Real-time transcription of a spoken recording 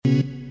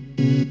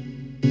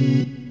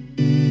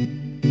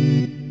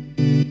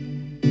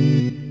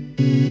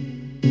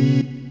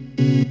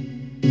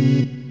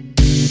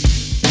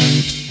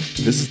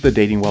is the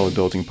Dating While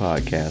Adulting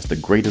podcast, the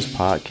greatest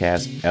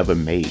podcast ever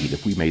made,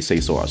 if we may say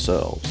so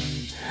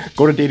ourselves.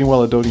 Go to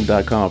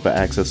datingwhileadulting.com for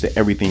access to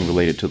everything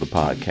related to the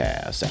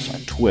podcast. That's our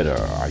Twitter,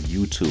 our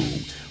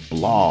YouTube,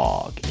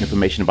 blog,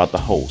 information about the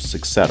hosts,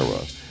 etc.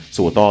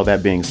 So with all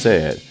that being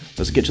said,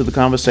 let's get to the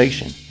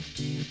conversation.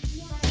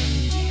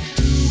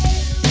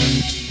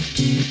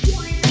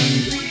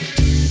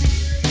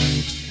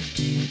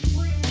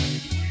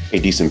 Hey,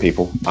 decent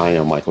people. I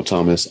am Michael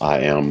Thomas. I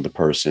am the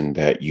person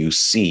that you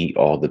see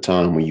all the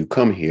time when you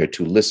come here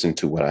to listen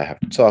to what I have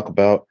to talk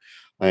about.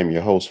 I am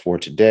your host for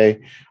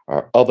today.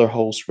 Our other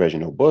host,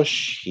 Reginald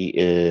Bush, he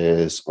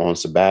is on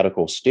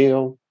sabbatical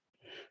still,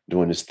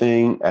 doing his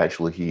thing.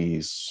 Actually,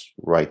 he's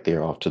right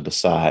there off to the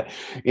side.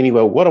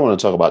 Anyway, what I want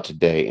to talk about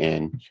today,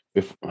 and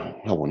if I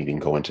won't even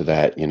go into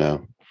that,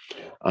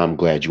 I'm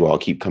glad you all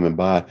keep coming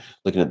by,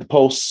 looking at the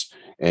posts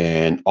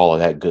and all of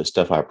that good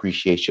stuff. I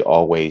appreciate you,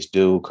 always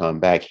do. Come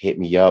back, hit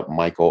me up,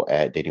 Michael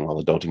at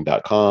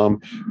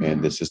datingwhileadulting.com.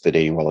 And this is the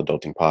Dating While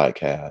Adulting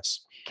podcast.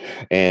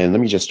 And let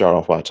me just start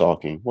off by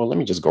let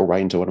me just go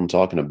right into what I'm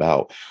talking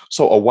about.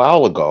 So a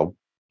while ago,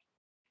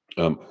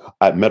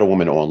 I met a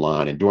woman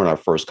online, and during our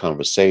first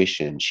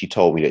conversation, she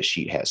told me that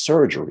she'd had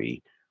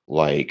surgery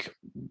like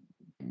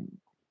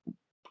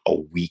a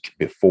week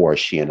before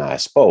she and I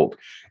spoke.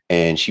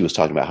 And she was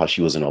talking about how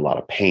she was in a lot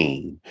of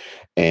pain,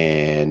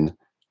 and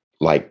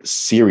like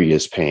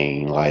serious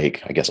pain.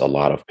 Like, I guess a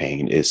lot of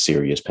pain is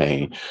serious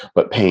pain,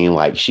 but pain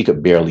like she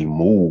could barely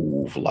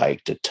move,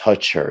 like to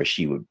touch her,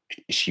 she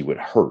would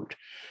hurt.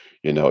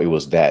 It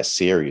was that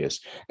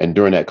serious. And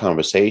during that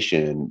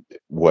conversation,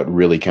 what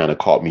really kind of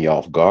caught me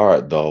off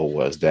guard, though,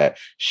 was that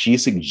she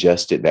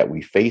suggested that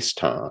we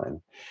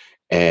FaceTime.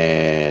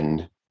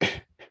 And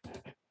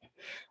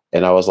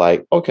I was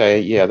like,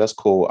 okay, yeah, that's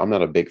cool. I'm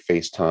not a big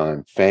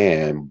FaceTime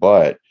fan,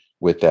 but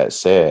with that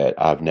said,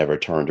 I've never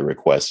turned a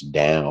request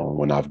down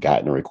when I've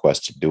gotten a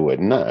request to do it.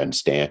 And I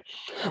understand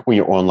when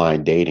you're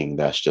online dating,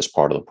 that's just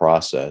part of the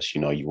process.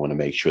 You want to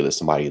make sure that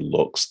somebody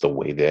looks the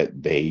way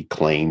that they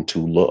claim to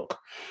look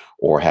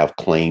or have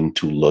claimed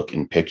to look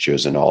in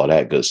pictures and all of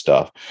that good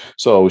stuff.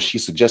 So she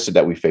suggested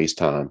that we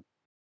FaceTime.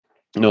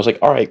 And I was like,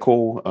 all right,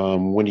 cool.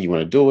 When do you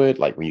want to do it?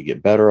 Like when you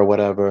get better or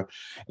whatever?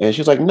 And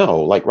she was like, no,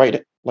 like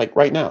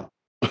right now.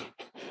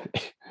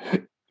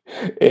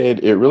 And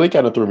it really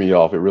kind of threw me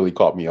off. It really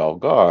caught me off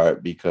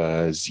guard,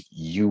 because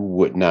you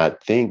would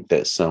not think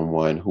that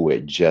someone who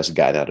had just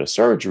gotten out of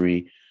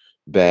surgery,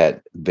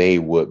 that they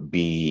would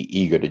be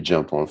eager to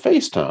jump on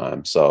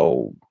FaceTime.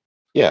 So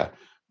yeah,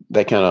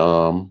 that kind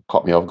of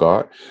caught me off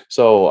guard.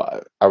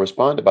 So I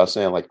responded by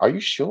saying, like, are you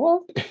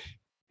sure?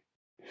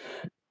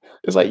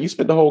 It's like you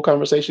spent the whole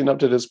conversation up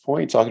to this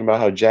point talking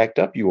about how jacked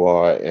up you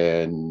are,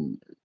 and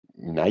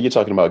now you're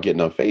talking about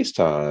getting on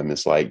FaceTime.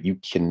 It's like you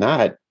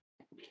cannot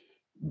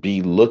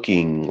be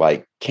looking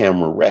like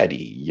camera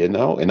ready, And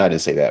I didn't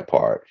say that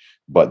part,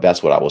 but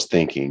that's what I was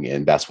thinking,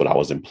 and that's what I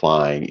was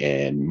implying,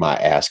 and my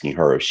asking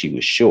her if she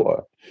was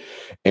sure.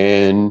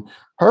 And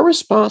her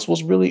response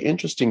was really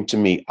interesting to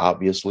me,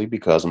 obviously,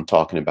 because I'm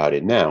talking about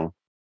it now.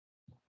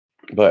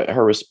 But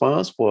her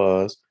response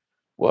was,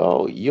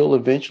 well, you'll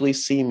eventually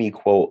see me,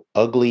 quote,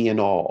 ugly and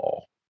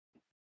all.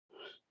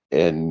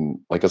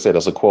 And like I said,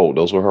 that's a quote.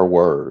 Those were her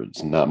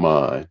words, not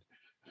mine.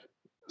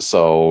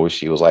 So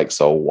she was like,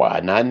 so why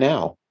not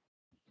now?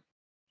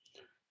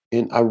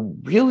 And I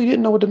really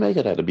didn't know what to make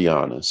of that, to be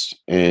honest.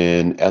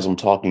 And as I'm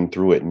talking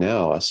through it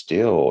now, I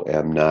still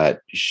am not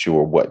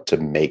sure what to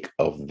make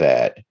of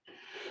that.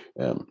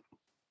 Um,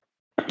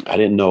 I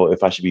didn't know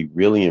if I should be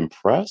really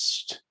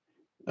impressed.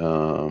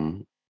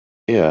 Um,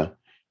 yeah,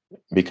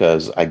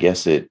 because I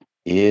guess it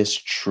is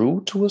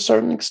true to a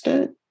certain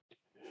extent.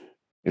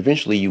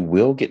 Eventually, you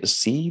will get to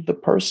see the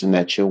person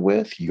that you're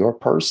with, your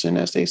person,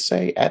 as they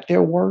say, at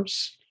their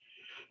worst.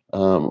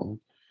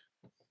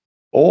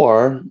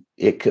 Or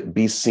it could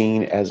be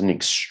seen as an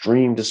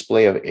extreme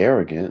display of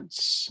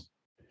arrogance,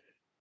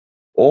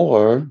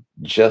 or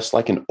just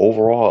like an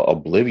overall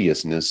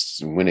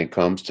obliviousness when it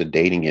comes to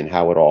dating and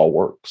how it all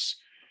works.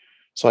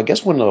 So I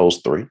guess one of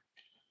those three.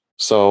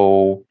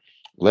 So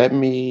let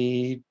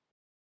me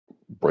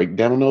break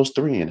down those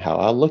three and how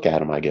I look at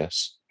them, I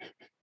guess.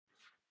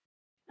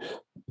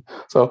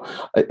 So,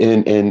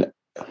 and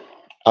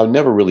I'll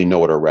never really know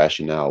what her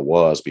rationale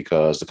was,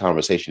 because the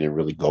conversation didn't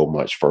really go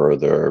much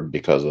further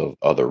because of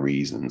other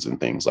reasons and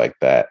things like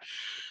that.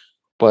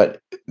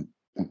 But,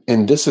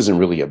 and this isn't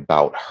really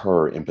about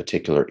her in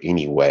particular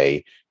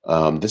anyway.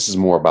 This is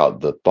more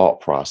about the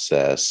thought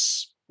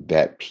process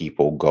that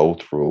people go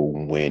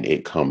through when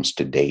it comes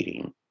to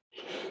dating.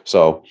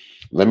 So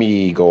let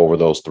me go over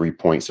those 3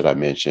 points that I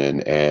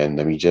mentioned, and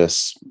let me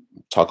just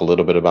talk a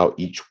little bit about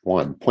each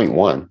one. Point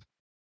one.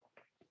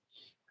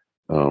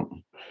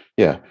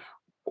 Yeah.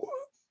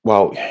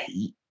 Well,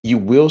 you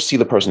will see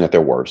the person at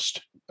their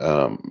worst.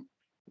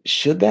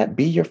 Should that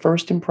be your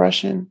first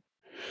impression?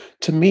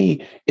 To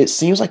me, it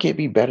seems like it'd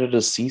be better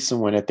to see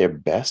someone at their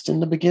best in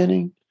the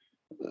beginning.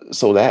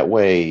 So that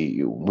way,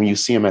 when you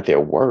see them at their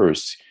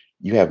worst,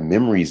 you have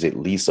memories at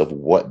least of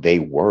what they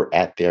were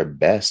at their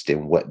best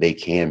and what they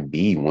can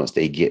be once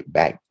they get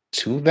back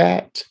to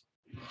that.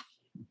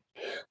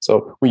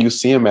 So when you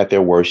see them at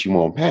their worst, you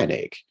won't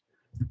panic.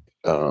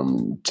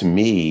 To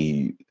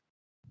me,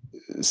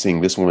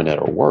 seeing this woman at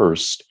her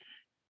worst,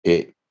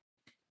 it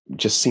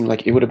just seemed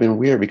like it would have been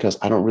weird because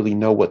I don't really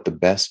know what the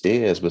best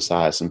is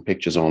besides some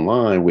pictures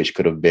online, which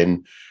could have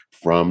been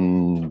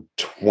from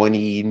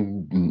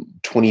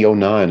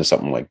 2009 or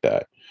something like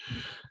that.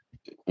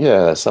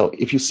 Yeah. So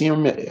if you see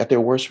them at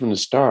their worst from the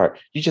start,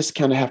 you just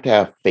kind of have to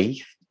have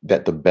faith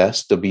that the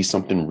best will be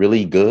something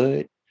really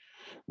good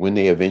when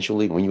you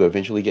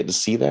eventually get to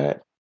see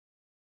that.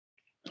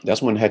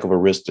 That's one heck of a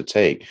risk to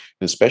take,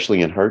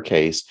 especially in her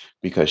case,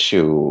 because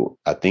shoot,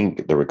 I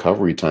think the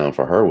recovery time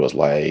for her was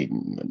like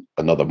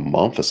another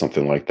month or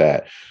something like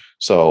that.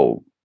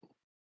 So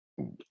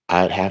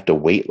I'd have to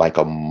wait like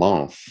a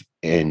month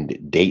and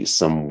date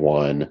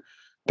someone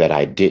that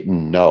I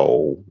didn't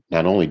know.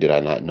 Not only did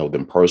I not know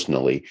them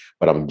personally,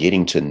 but I'm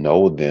getting to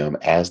know them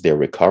as they're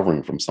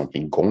recovering from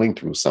something, going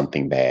through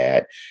something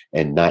bad,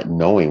 and not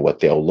knowing what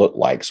they'll look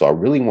like. So I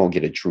really won't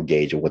get a true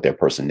gauge of what their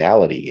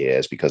personality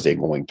is because they're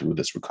going through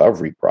this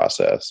recovery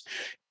process.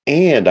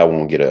 And I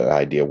won't get an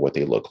idea of what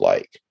they look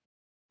like.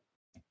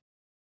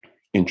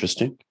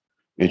 Interesting.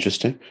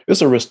 Interesting.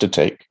 It's a risk to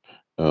take.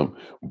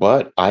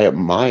 But I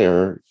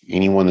admire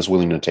anyone that's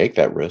willing to take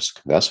that risk.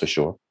 That's for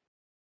sure.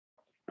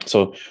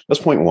 So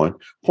that's point one.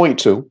 Point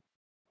two,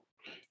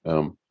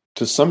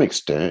 to some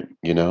extent,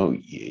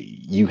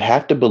 you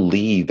have to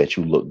believe that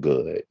you look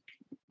good.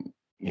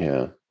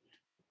 Yeah.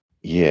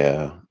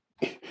 Yeah.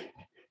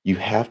 You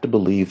have to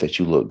believe that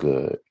you look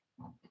good.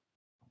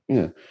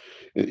 Yeah.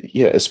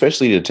 Yeah.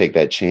 Especially to take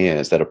that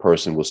chance that a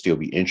person will still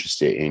be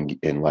interested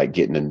in like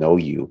getting to know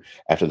you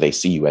after they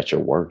see you at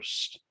your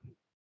worst.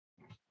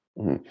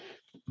 Mhm.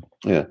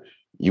 Yeah.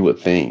 You would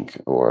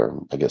think,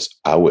 or I guess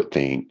I would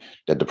think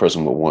that the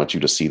person would want you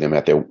to see them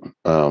at their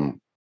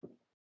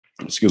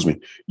excuse me,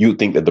 you would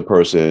think that the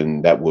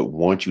person that would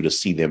want you to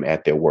see them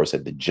at their worst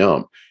at the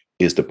jump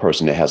is the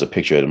person that has a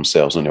picture of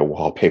themselves on their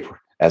wallpaper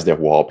as their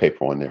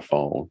wallpaper on their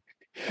phone.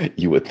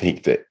 You would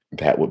think that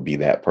that would be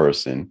that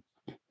person.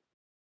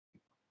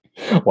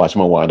 Watch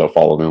them wind up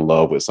falling in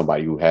love with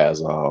somebody who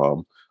has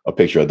a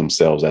picture of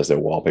themselves as their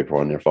wallpaper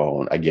on their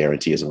phone. I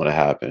guarantee it's going to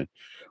happen.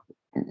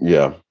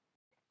 Yeah.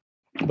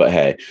 But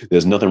hey,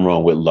 there's nothing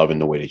wrong with loving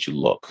the way that you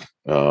look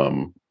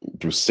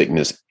through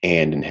sickness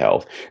and in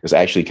health. It's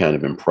actually kind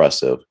of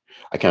impressive.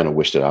 I kind of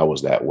wish that I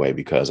was that way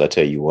because I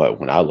tell you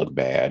what, when I look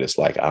bad, it's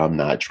like I'm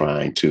not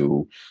trying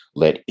to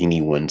let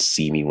anyone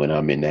see me when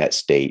I'm in that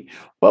state.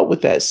 But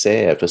with that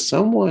said, for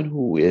someone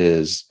who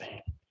is,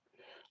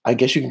 I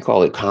guess you can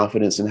call it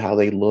confidence in how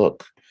they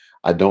look,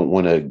 I don't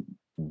want to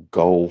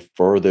go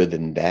further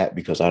than that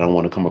because I don't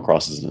want to come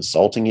across as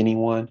insulting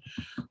anyone.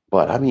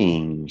 But I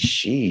mean,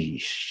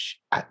 sheesh,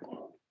 I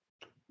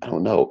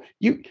don't know.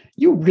 You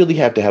really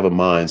have to have a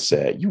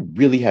mindset. You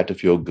really have to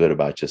feel good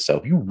about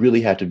yourself. You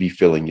really have to be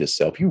feeling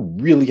yourself. You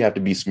really have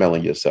to be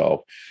smelling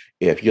yourself.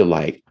 If you're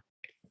like,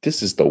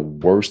 this is the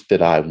worst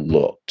that I've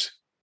looked,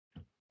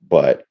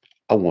 but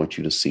I want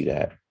you to see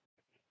that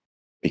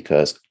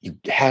because you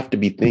have to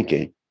be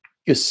thinking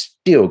you're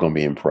still gonna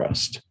be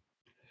impressed.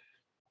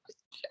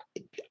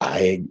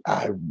 I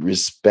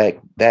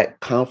respect that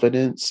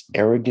confidence,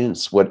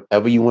 arrogance,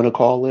 whatever you want to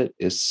call it.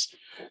 It's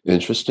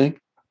interesting.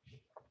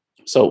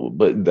 So,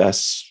 but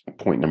that's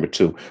point number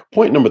two.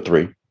 Point number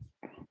three,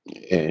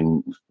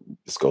 and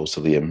this goes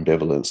to the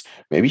ambivalence.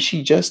 Maybe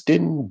she just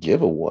didn't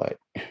give a what,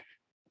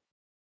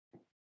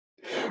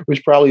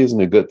 which probably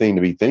isn't a good thing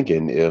to be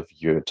thinking if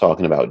you're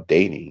talking about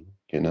dating.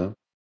 And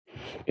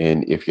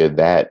if you're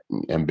that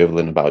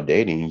ambivalent about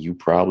dating, you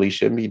probably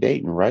shouldn't be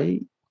dating,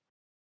 right?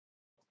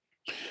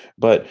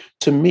 But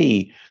to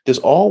me, there's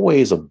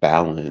always a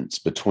balance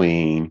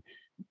between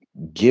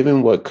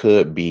giving what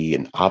could be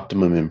an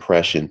optimum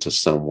impression to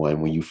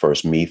someone when you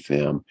first meet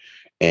them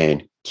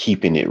and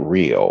keeping it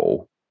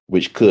real,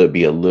 which could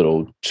be a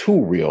little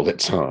too real at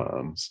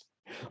times.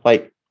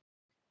 Like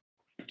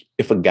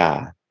if a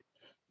guy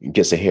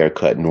gets a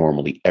haircut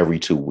normally every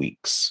 2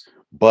 weeks,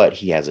 but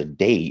he has a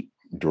date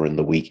during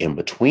the week in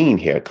between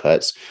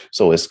haircuts.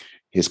 So his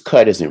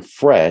cut isn't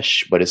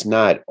fresh, but it's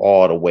not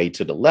all the way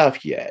to the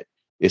left yet.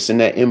 It's in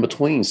that in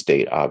between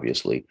state,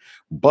 obviously.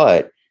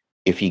 But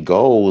if he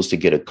goes to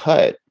get a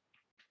cut,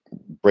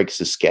 breaks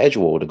his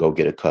schedule to go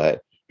get a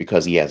cut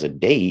because he has a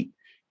date,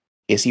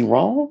 is he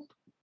wrong?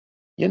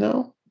 You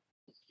know,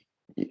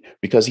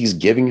 because he's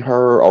giving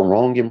her a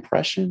wrong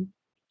impression.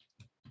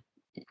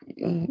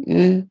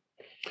 Yeah.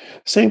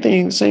 Same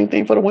thing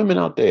for the women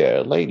out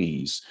there,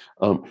 ladies.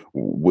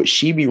 Would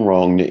she be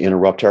wrong to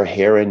interrupt her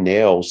hair and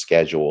nail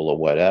schedule or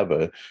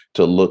whatever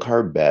to look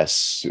her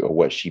best or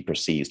what she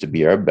perceives to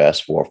be her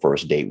best for a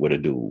first date with a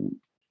dude?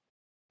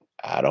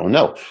 I don't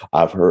know.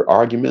 I've heard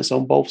arguments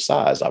on both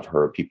sides. I've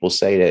heard people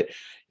say that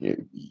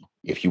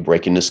if you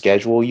break in the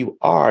schedule, you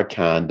are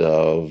kind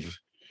of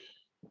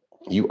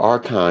what's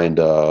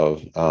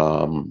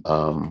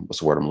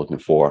the word I'm looking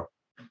for?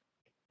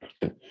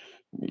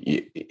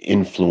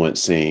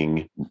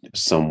 influencing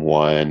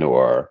someone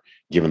or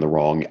giving the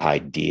wrong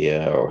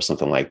idea or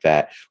something like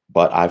that.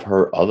 But I've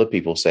heard other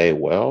people say,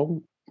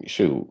 well,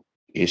 shoot,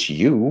 it's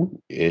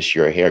you, it's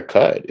your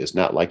haircut. It's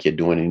not like you're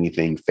doing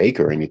anything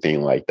fake or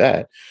anything like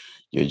that.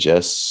 You're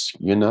just,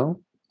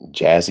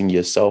 jazzing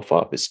yourself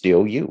up. It's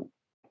still you.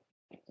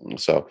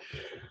 So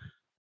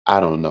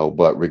I don't know,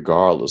 but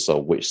regardless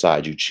of which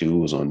side you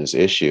choose on this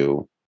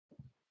issue,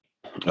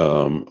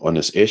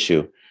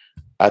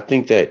 I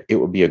think that it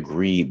would be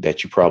agreed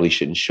that you probably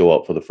shouldn't show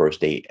up for the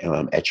first date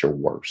at your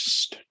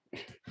worst.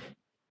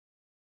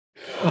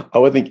 I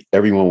would think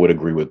everyone would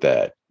agree with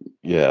that.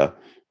 Yeah.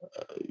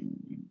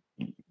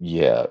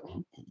 Yeah.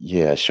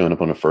 Yeah. Showing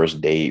up on the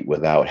first date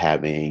without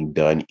having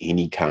done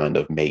any kind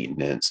of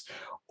maintenance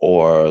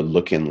or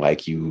looking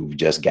like you've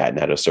just gotten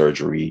out of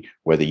surgery,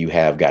 whether you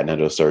have gotten out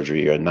of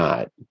surgery or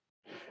not.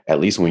 At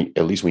least when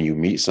you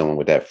meet someone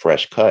with that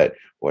fresh cut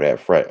or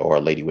or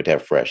a lady with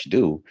that fresh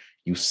do,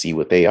 you see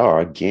what they are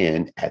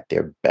again at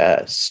their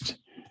best.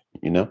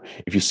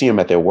 If you see them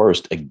at their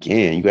worst,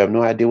 again, you have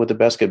no idea what the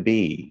best could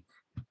be.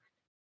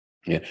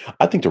 Yeah,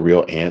 I think the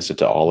real answer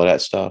to all of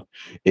that stuff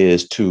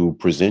is to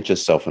present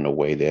yourself in a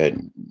way that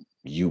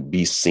you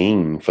be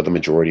seen for the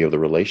majority of the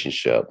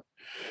relationship.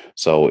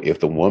 So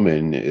if the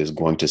woman is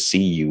going to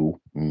see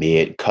you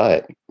mid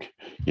cut,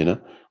 you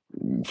know,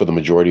 for the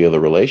majority of the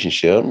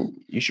relationship,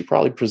 you should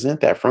probably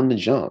present that from the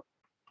jump.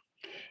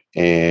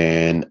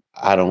 And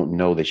I don't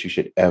know that you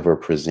should ever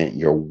present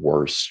your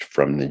worst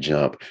from the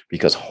jump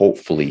because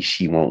hopefully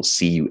she won't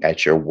see you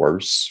at your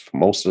worst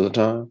most of the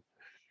time.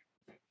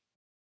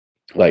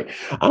 Like,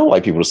 I don't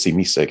like people to see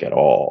me sick at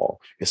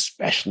all,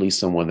 especially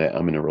someone that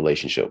I'm in a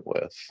relationship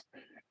with.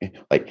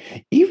 Like,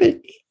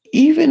 even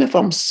even if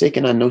I'm sick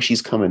and I know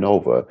she's coming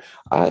over,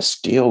 I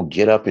still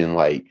get up and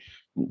like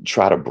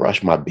try to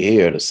brush my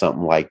beard or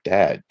something like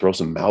that, throw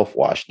some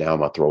mouthwash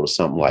down my throat or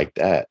something like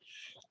that.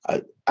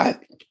 I, I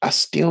I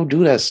still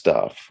do that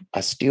stuff.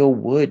 I still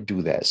would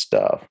do that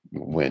stuff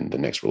when the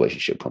next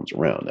relationship comes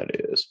around,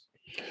 that is.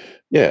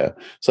 Yeah.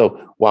 So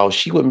while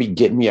she wouldn't be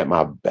getting me at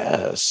my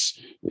best,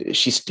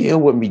 she still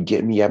wouldn't be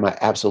getting me at my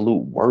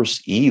absolute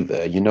worst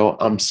either.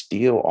 I'm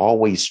still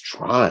always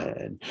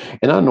trying.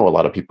 And I know a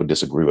lot of people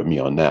disagree with me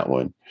on that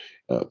one.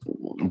 Uh,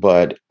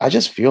 but I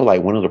just feel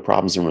like one of the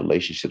problems in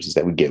relationships is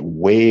that we get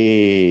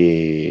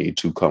way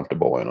too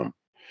comfortable in them.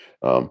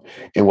 Um,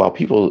 and while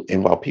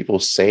people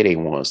say they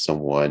want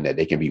someone that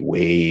they can be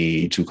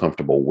way too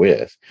comfortable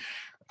with,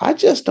 I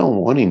just don't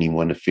want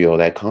anyone to feel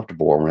that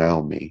comfortable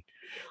around me.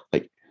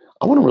 Like,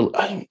 I want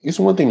to. It's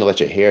one thing to let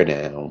your hair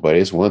down, but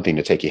it's one thing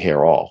to take your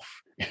hair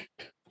off.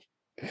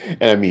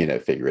 And I mean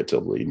that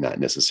figuratively, not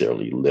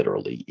necessarily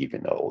literally,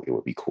 even though it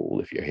would be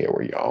cool if your hair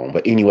were your own.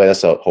 But anyway,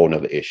 that's a whole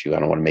nother issue. I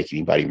don't want to make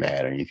anybody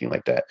mad or anything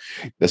like that.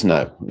 That's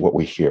not what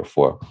we're here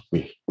for.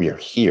 We are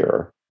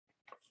here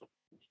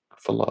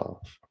for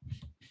love.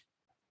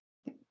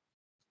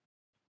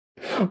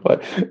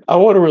 But I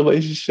want a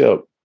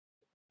relationship,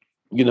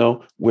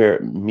 where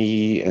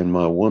me and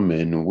my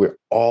woman, we're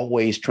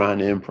always trying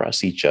to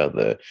impress each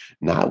other,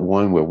 not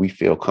one where we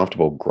feel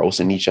comfortable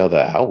grossing each other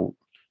out.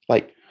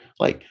 Like,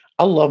 like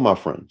I love my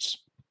friends.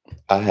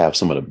 I have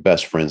some of the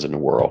best friends in the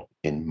world,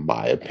 in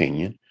my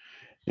opinion.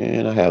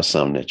 And I have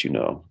some that,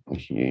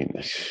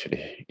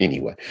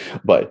 anyway,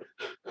 but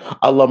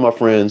I love my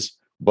friends,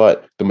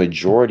 but the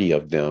majority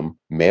of them,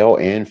 male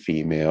and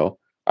female,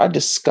 are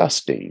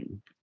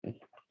disgusting.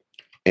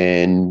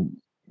 And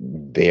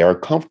they are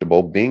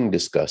comfortable being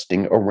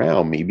disgusting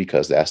around me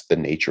because that's the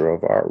nature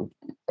of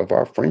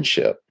our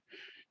friendship.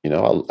 And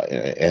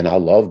I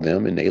love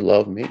them and they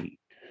love me.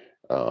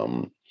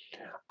 Um,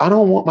 I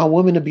don't want my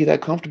woman to be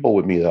that comfortable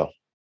with me though.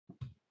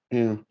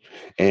 Yeah.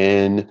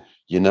 And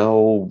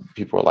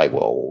people are like,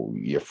 well,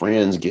 your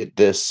friends get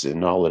this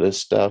and all of this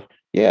stuff.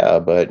 Yeah,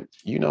 but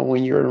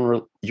when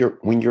you're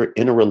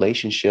in a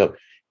relationship,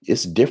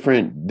 it's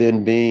different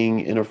than being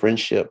in a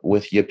friendship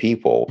with your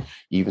people.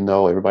 Even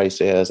though everybody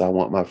says, I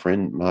want my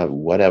friend, my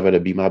whatever,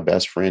 to be my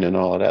best friend and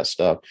all of that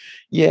stuff.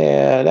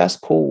 Yeah, that's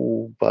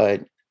cool.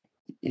 But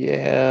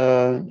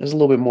yeah, there's a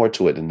little bit more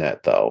to it than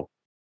that, though.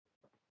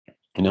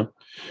 You know?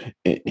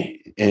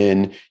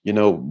 And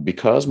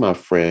because my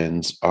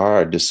friends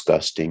are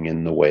disgusting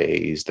in the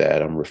ways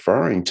that I'm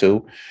referring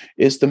to,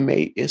 it's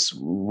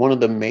one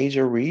of the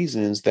major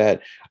reasons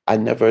that I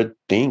never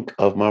think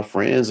of my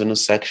friends in a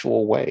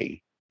sexual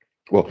way.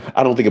 Well,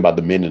 I don't think about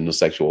the men in a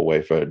sexual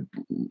way for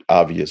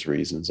obvious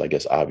reasons. I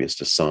guess obvious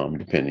to some,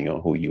 depending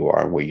on who you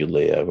are and where you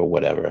live or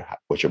whatever,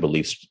 what your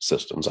belief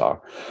systems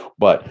are.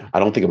 But I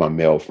don't think of my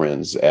male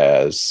friends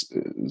as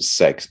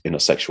sex in a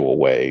sexual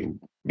way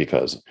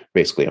because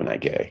basically I'm not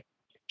gay.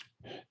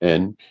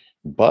 And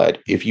but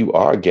if you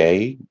are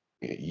gay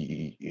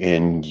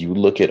and you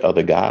look at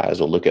other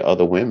guys or look at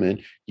other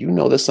women, you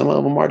know that some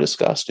of them are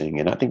disgusting.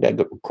 And I think that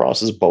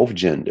crosses both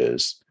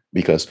genders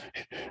because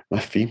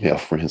my female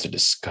friends are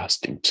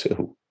disgusting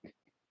too.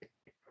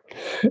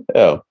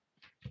 Yeah.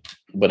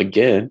 But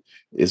again,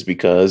 it's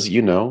because,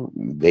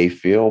 they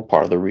feel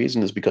part of the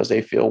reason is because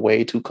they feel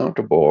way too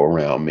comfortable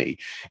around me.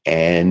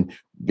 And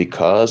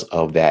because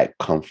of that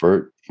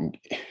comfort,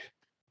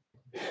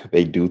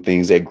 they do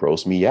things that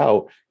gross me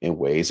out in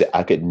ways that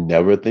I could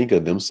never think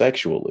of them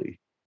sexually.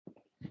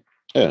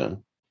 Yeah.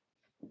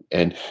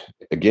 And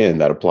again,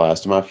 that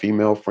applies to my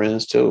female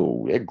friends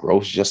too. They're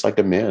gross just like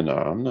the men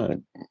are. I'm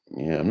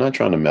not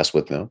trying to mess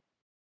with them.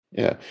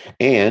 Yeah.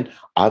 And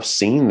I've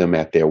seen them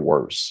at their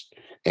worst,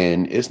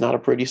 and it's not a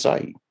pretty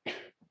sight.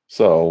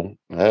 So,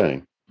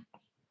 hey,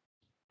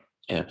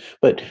 yeah.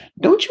 But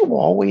don't you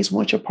always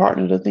want your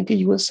partner to think of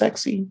you as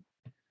sexy?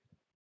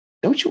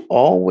 Don't you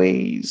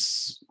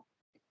always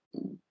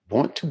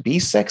want to be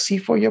sexy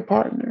for your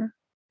partner?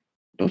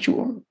 Don't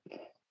you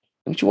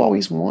don't you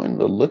always want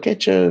to look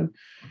at your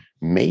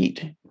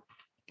mate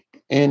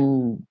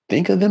and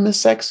think of them as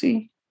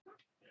sexy?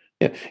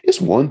 Yeah, it's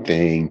one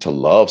thing to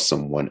love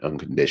someone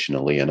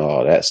unconditionally and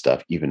all that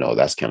stuff, even though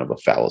that's kind of a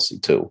fallacy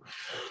too.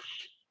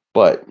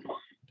 But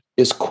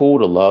it's cool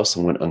to love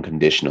someone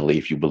unconditionally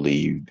if you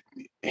believe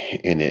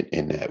in it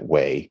in that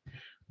way.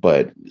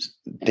 But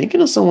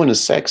thinking of someone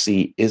as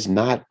sexy is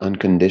not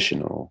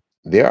unconditional.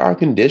 There are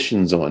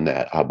conditions on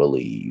that, I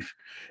believe.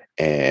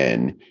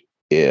 And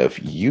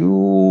if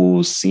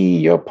you see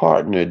your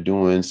partner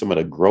doing some of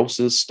the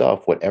grossest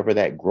stuff, whatever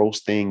that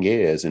gross thing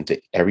is, and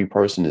to every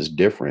person is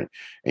different,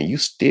 and you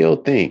still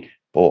think,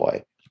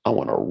 boy, I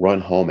want to run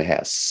home and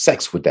have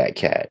sex with that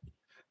cat,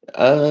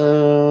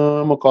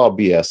 I'm gonna call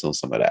BS on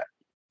some of that.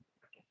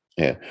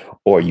 Yeah.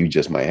 Or you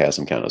just might have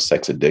some kind of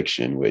sex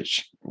addiction,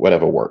 which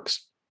whatever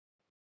works.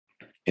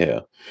 Yeah.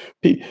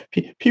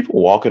 People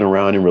walking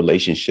around in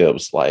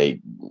relationships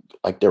like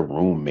their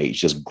roommates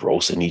just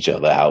grossing each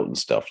other out and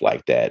stuff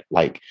like that.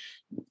 Like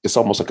it's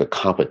almost like a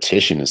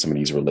competition in some of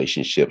these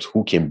relationships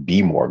who can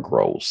be more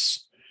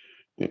gross.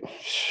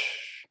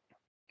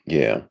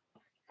 Yeah.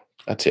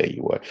 I tell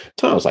you what,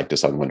 times like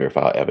this, I wonder if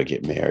I'll ever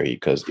get married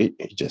because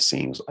it just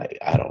seems like,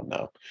 I don't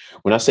know.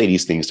 When I say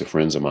these things to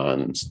friends of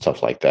mine and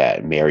stuff like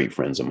that, married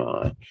friends of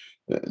mine,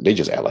 they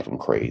just act like I'm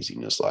crazy.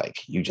 And it's like,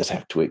 you just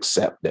have to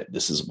accept that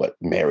this is what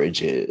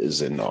marriage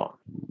is. And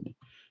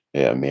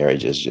yeah,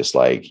 marriage is just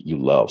like you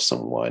love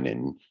someone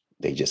and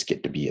they just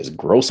get to be as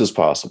gross as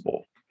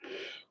possible.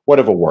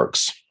 Whatever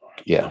works.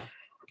 Yeah.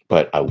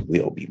 But I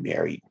will be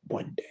married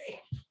one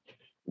day.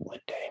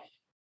 One day.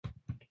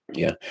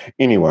 Yeah.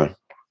 Anyway,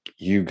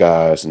 you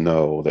guys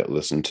know that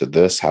listen to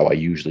this, how I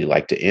usually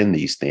like to end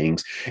these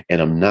things, and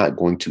I'm not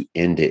going to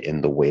end it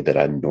in the way that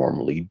I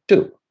normally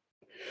do.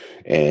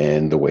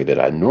 And the way that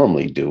I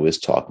normally do is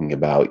talking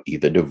about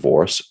either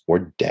divorce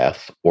or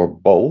death or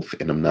both,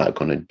 and I'm not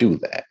going to do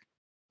that.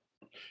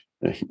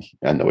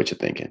 I know what you're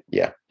thinking.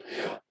 Yeah.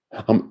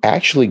 I'm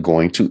actually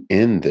going to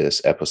end this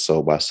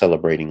episode by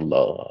celebrating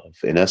love.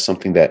 And that's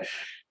something that,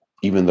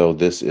 even though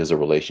this is a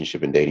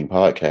relationship and dating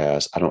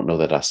podcast, I don't know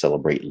that I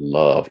celebrate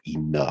love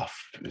enough,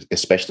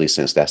 especially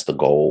since that's the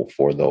goal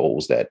for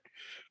those that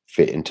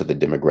fit into the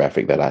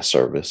demographic that I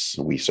service.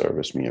 We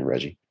service, me and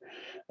Reggie.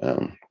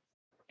 Um,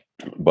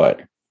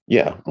 but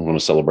yeah, I want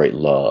to celebrate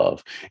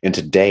love. And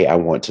today I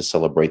want to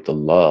celebrate the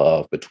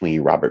love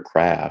between Robert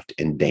Kraft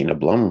and Dana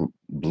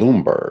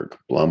Bloomberg,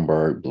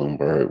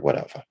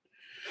 whatever.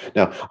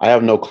 Now, I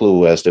have no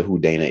clue as to who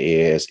Dana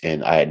is,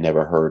 and I had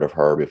never heard of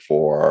her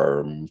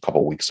before a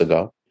couple of weeks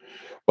ago.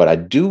 But I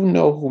do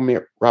know who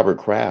Robert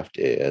Kraft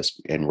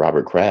is. And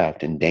Robert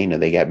Kraft and Dana,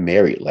 they got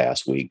married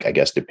last week, I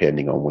guess,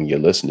 depending on when you're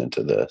listening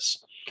to this.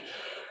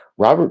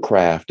 Robert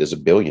Kraft is a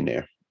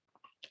billionaire,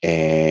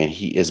 and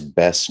he is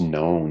best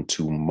known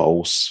to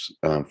most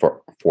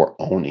for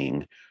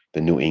owning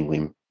the New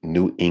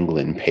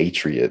England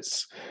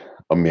Patriots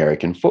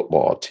American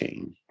football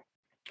team.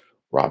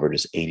 Robert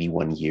is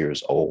 81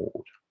 years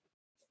old.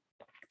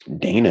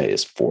 Dana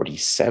is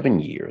 47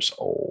 years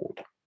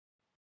old.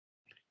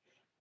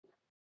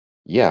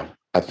 Yeah,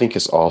 I think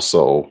it's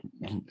also,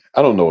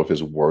 I don't know if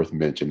it's worth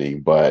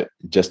mentioning, but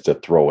just to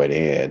throw it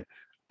in,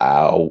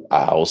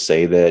 I'll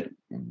say that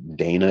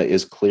Dana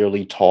is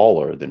clearly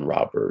taller than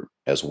Robert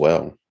as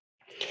well.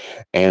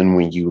 And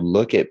when you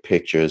look at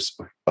pictures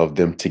of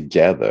them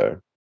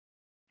together,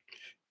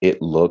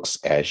 it looks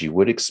as you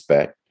would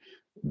expect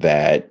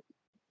that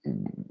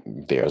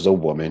there's a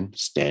woman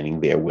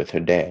standing there with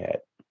her dad.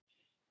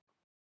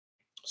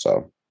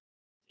 So,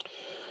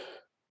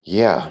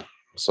 yeah.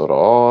 So to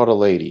all the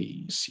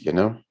ladies, I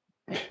don't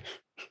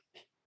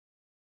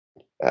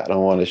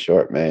want a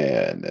short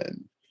man.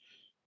 And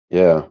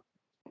yeah.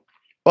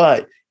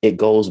 But it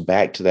goes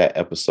back to that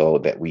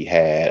episode that we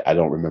had. I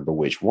don't remember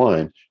which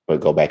one,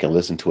 but go back and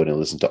listen to it and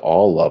listen to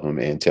all of them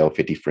and tell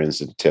 50 friends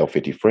and tell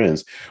 50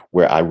 friends,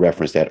 where I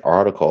referenced that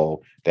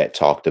article that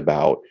talked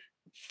about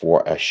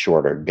for a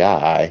shorter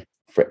guy,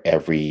 for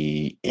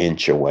every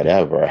inch or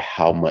whatever,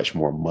 how much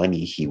more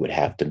money he would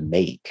have to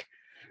make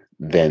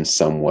than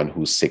someone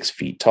who's 6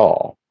 feet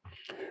tall.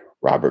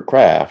 Robert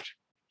Kraft,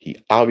 he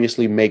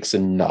obviously makes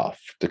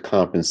enough to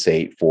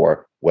compensate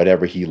for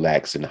whatever he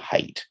lacks in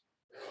height.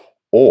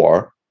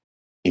 Or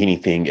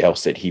anything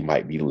else that he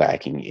might be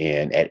lacking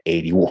in at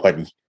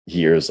 81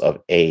 years of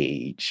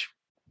age.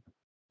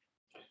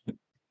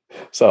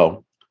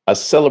 So I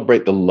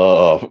celebrate the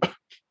love.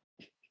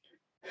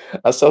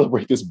 I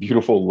celebrate this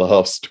beautiful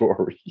love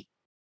story.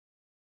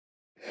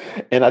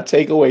 And I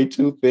take away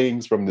two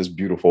things from this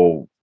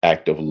beautiful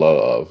act of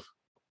love.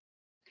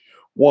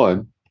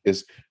 One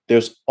is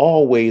there's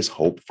always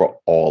hope for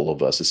all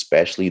of us,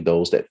 especially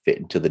those that fit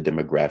into the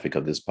demographic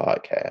of this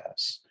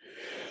podcast.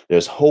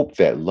 There's hope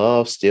that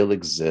love still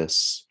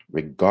exists,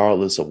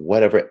 regardless of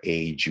whatever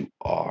age you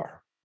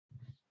are.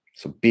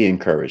 So be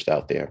encouraged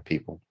out there,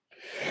 people.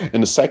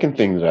 And the second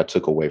thing that I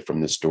took away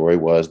from this story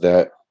was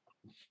that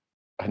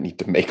I need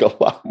to make a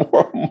lot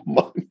more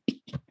money.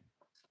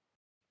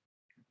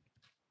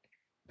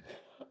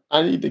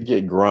 I need to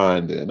get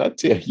grinding. I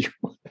tell you,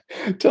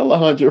 tell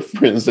 100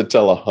 friends to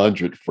tell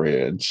 100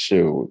 friends.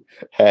 Shoot.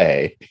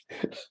 Hey.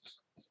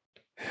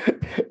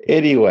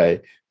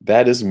 Anyway,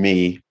 that is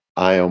me.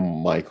 I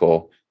am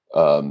Michael.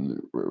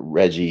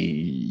 Reggie,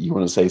 you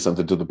want to say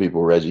something to the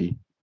people, Reggie?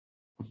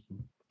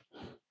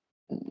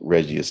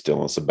 Reggie is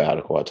still on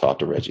sabbatical. I talked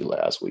to Reggie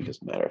last week, as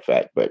a matter of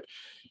fact, but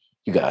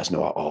you guys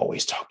know I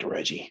always talk to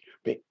Reggie.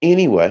 But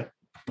anyway,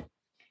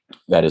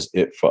 that is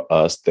it for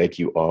us. Thank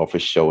you all for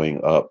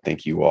showing up.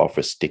 Thank you all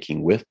for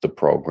sticking with the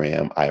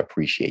program. I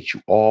appreciate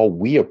you all.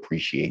 We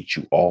appreciate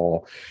you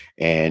all.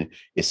 And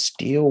it's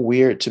still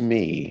weird to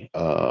me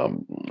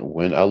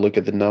when I look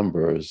at the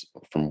numbers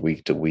from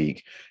week to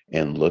week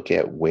and look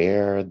at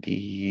where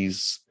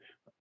these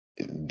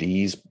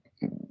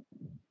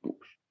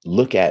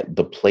look at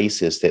the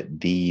places that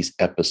these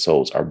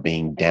episodes are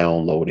being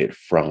downloaded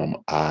from.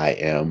 I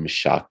am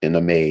shocked and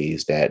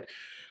amazed at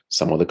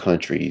some of the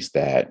countries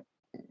that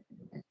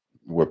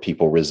where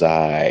people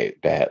reside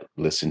that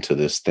listen to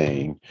this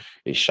thing.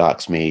 It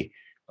shocks me.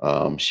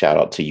 Shout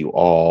out to you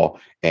all.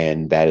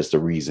 And that is the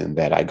reason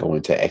that I go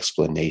into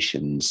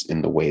explanations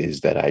in the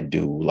ways that I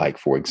do. Like,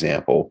 for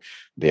example,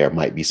 there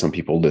might be some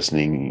people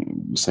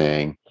listening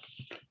saying,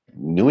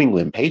 New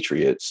England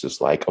Patriots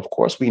is like, of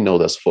course we know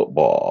that's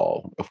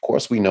football. Of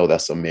course we know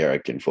that's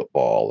American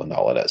football and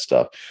all of that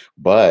stuff.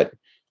 But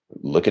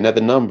looking at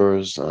the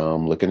numbers,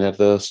 looking at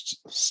the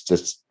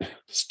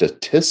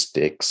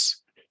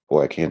statistics,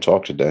 boy, I can't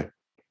talk today.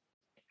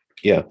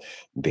 Yeah,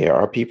 there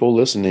are people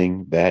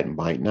listening that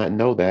might not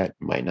know that,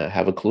 might not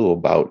have a clue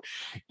about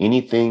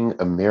anything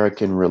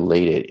American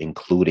related,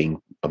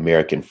 including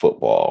American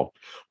football.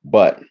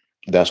 But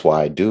that's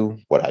why I do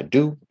what I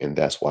do. And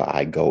that's why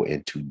I go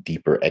into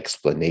deeper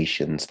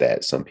explanations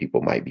that some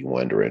people might be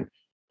wondering,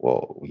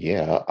 well,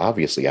 yeah,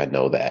 obviously I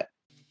know that.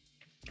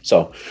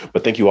 So,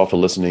 but thank you all for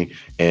listening.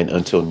 And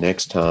until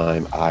next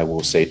time, I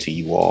will say to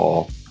you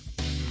all,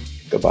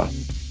 goodbye.